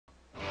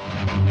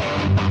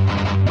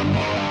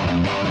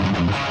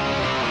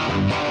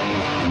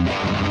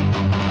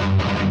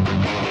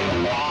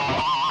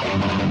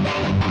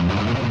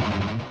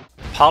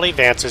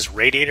Polyvance's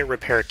Radiator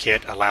Repair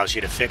Kit allows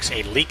you to fix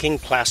a leaking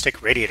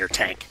plastic radiator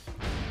tank.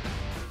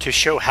 To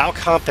show how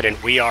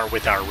confident we are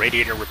with our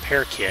Radiator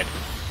Repair Kit,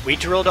 we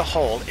drilled a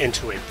hole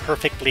into a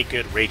perfectly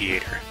good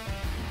radiator.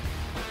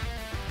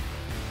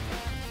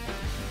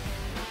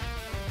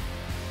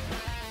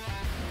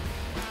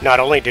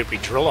 Not only did we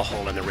drill a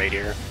hole in the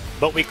radiator,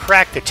 but we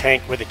cracked the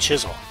tank with a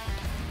chisel.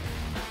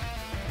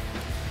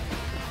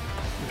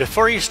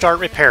 Before you start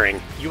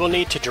repairing, you will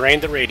need to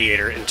drain the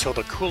radiator until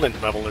the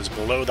coolant level is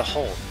below the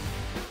hole.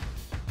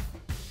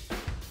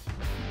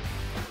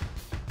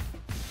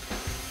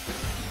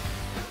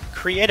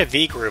 Create a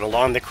V-groove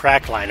along the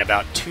crack line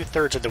about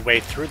 2/3 of the way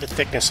through the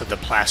thickness of the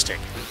plastic.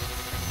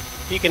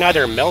 You can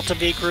either melt a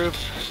V-groove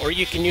or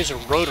you can use a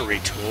rotary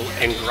tool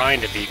and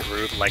grind a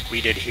V-groove like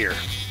we did here.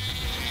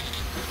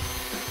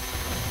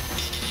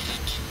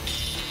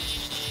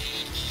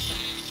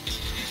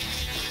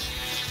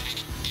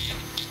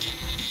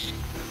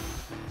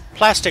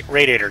 Plastic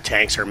radiator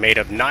tanks are made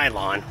of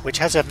nylon, which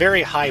has a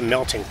very high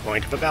melting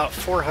point of about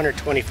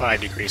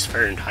 425 degrees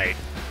Fahrenheit.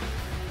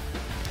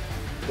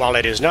 While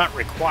it is not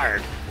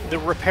required, the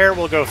repair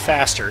will go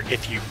faster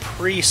if you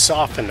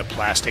pre-soften the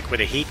plastic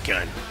with a heat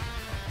gun.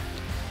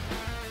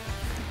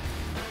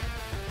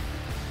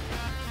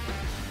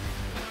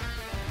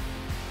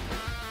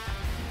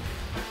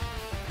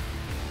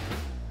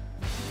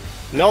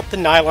 Melt the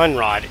nylon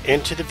rod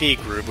into the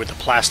V-groove with a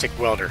plastic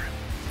welder.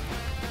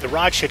 The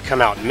rod should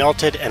come out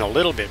melted and a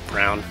little bit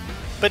brown,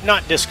 but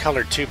not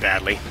discolored too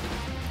badly.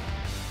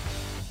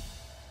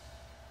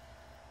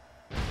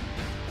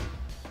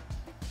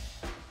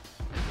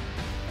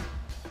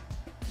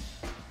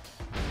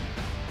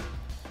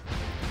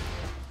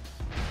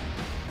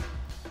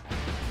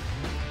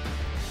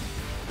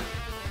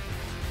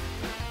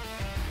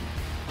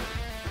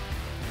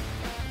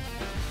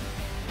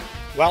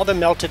 While the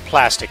melted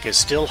plastic is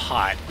still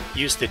hot,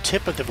 use the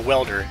tip of the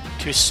welder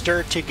to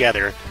stir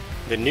together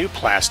the new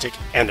plastic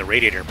and the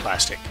radiator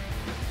plastic.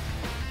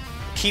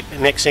 Keep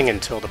mixing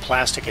until the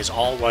plastic is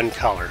all one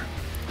color.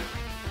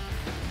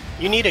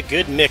 You need a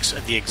good mix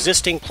of the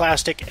existing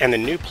plastic and the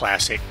new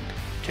plastic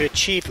to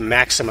achieve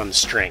maximum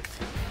strength.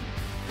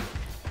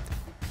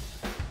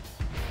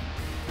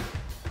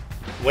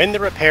 When the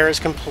repair is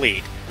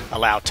complete,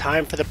 allow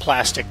time for the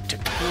plastic to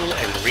cool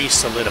and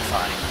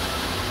re-solidify.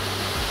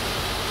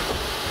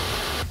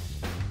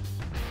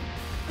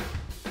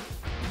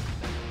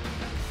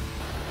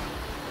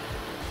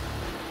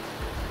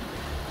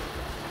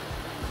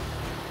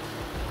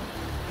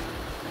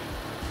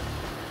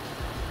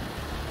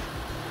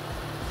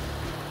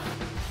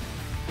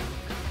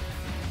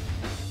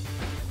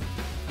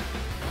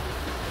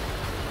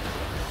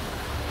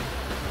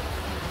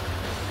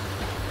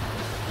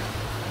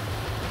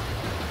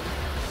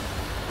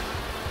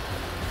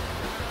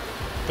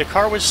 The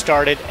car was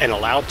started and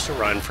allowed to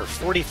run for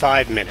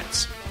 45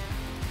 minutes.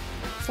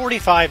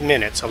 45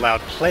 minutes allowed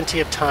plenty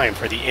of time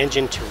for the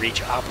engine to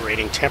reach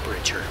operating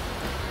temperature.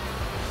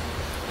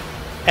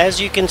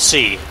 As you can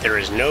see, there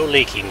is no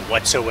leaking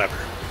whatsoever.